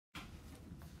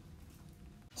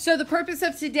So the purpose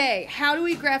of today, how do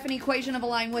we graph an equation of a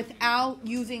line without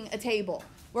using a table?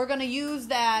 We're going to use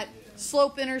that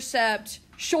slope-intercept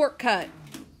shortcut.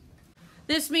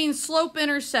 This means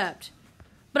slope-intercept.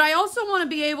 But I also want to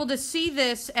be able to see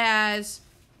this as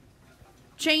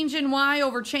change in y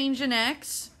over change in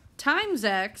x times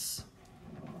x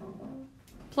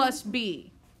plus b.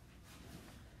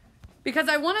 Because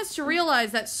I want us to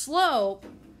realize that slope,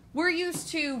 we're used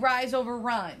to rise over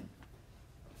run.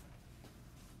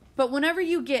 But whenever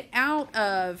you get out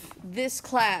of this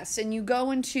class and you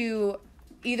go into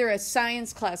either a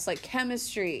science class like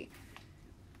chemistry,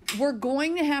 we're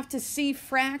going to have to see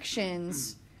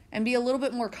fractions and be a little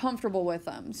bit more comfortable with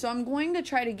them. So I'm going to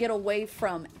try to get away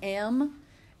from m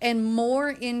and more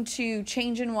into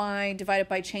change in y divided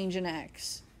by change in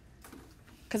x.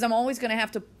 Because I'm always going to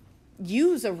have to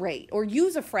use a rate or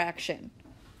use a fraction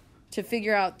to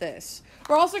figure out this.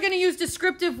 We're also going to use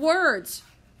descriptive words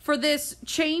for this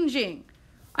changing.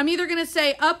 I'm either going to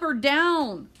say up or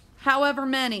down, however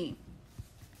many,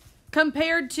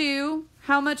 compared to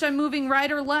how much I'm moving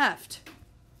right or left,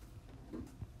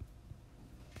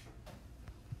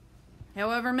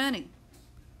 however many.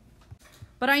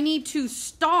 But I need to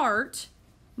start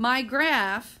my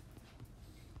graph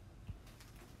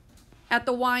at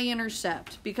the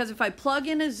y-intercept, because if I plug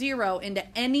in a 0 into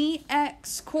any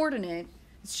x coordinate,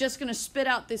 it's just going to spit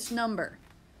out this number.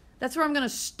 That's where I'm going to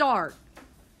start,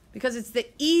 because it's the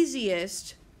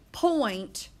easiest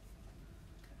point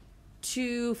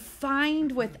to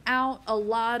find without a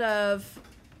lot of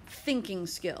thinking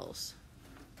skills.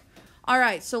 All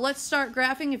right, so let's start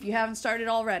graphing if you haven't started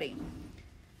already.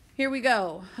 Here we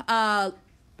go.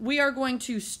 We are going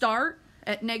to start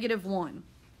at -1.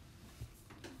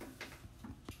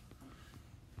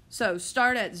 So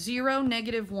start at 0,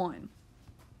 -1.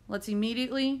 Let's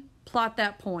immediately plot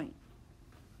that point.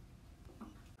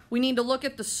 We need to look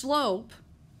at the slope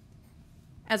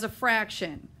as a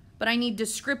fraction, but I need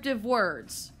descriptive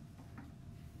words.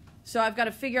 So I've got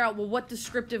to figure out, well, what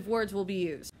descriptive words will be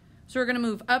used. So we're going to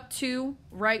move up to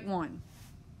right 1,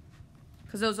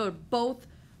 because those are both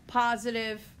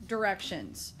positive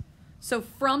directions. So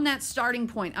from that starting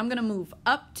point, I'm going to move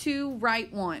up to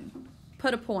right 1,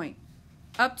 put a point.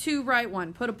 Up to right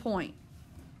 1, put a point.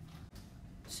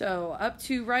 So up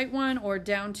to right 1 or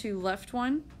down to left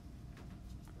 1.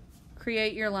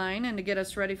 Create your line, and to get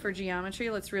us ready for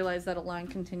geometry, let's realize that a line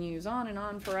continues on and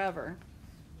on forever,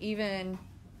 even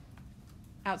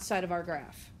outside of our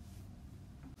graph.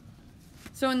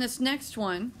 So in this next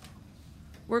one,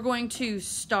 we're going to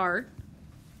start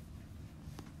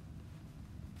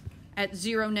at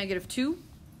 0, -2.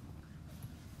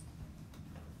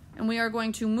 And we are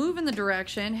going to move in the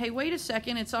direction, hey, wait a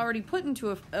second, it's already put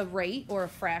into a rate or a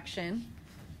fraction.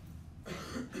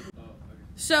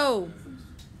 So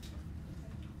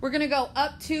we're going to go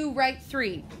up to right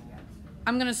 3.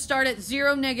 I'm going to start at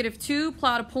 0, -2,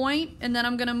 plot a point, and then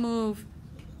I'm going to move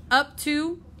up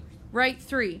to right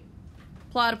 3,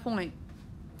 plot a point,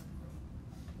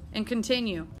 and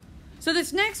continue. So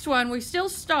this next one, we still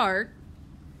start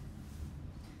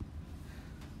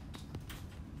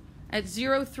at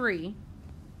 0, 3.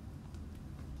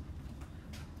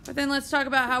 But then let's talk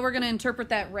about how we're going to interpret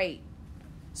that rate.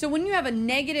 So when you have a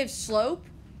negative slope,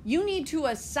 you need to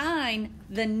assign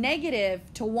the negative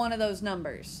to one of those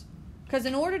numbers. Because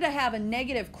in order to have a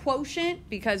negative quotient,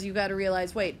 because you've got to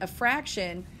realize, wait, a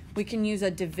fraction we can use a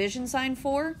division sign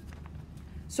for.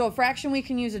 So a fraction we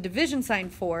can use a division sign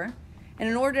for. And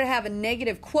in order to have a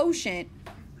negative quotient,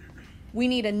 we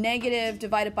need a negative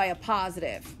divided by a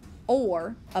positive,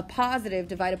 or a positive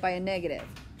divided by a negative.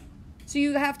 So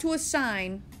you have to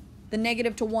assign the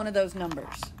negative to one of those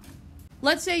numbers.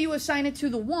 Let's say you assign it to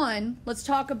the 1. Let's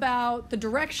talk about the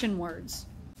direction words.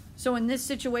 So in this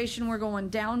situation, we're going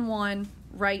down 1,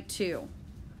 right 2.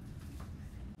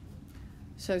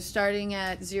 So starting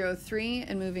at 0, 3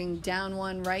 and moving down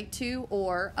 1, right 2,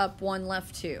 or up 1,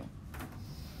 left 2.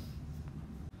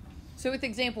 So with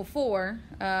example 4,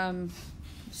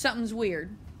 something's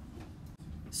weird.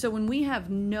 So when we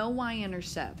have no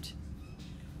y-intercept,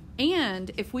 and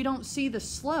if we don't see the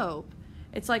slope,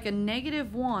 it's like a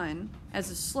 -1 as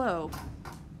a slope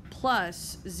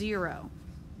plus 0.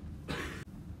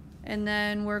 And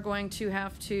then we're going to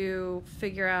have to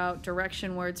figure out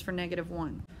direction words for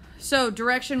 -1. So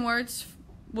direction words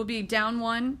will be down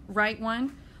 1, right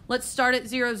 1. Let's start at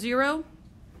 0, 0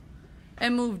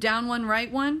 and move down 1,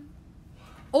 right 1.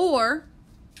 Or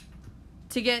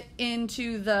to get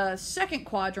into the second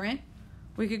quadrant,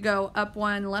 we could go up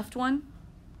 1, left 1.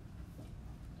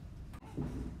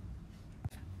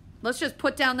 Let's just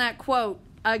put down that quote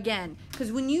again,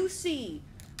 because when you see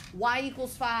y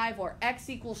equals 5 or x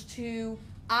equals 2.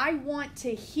 I want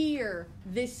to hear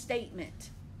this statement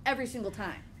every single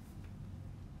time.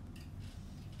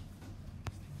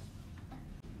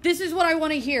 This is what I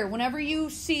want to hear whenever you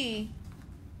see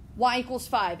y equals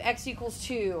 5, x equals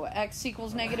 2, x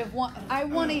equals -1. I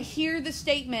want to hear the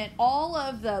statement, all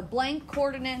of the blank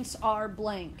coordinates are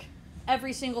blank,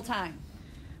 every single time.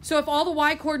 So if all the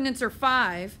y coordinates are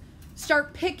 5,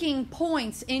 start picking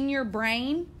points in your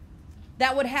brain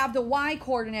that would have the y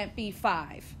coordinate be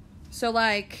 5. So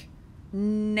like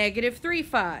 -3,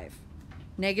 5,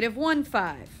 -1,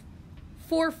 5,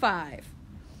 4, 5.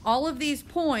 All of these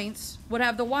points would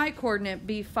have the y coordinate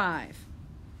be 5.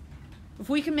 If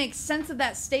we can make sense of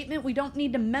that statement, we don't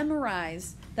need to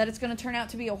memorize that it's going to turn out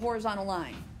to be a horizontal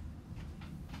line.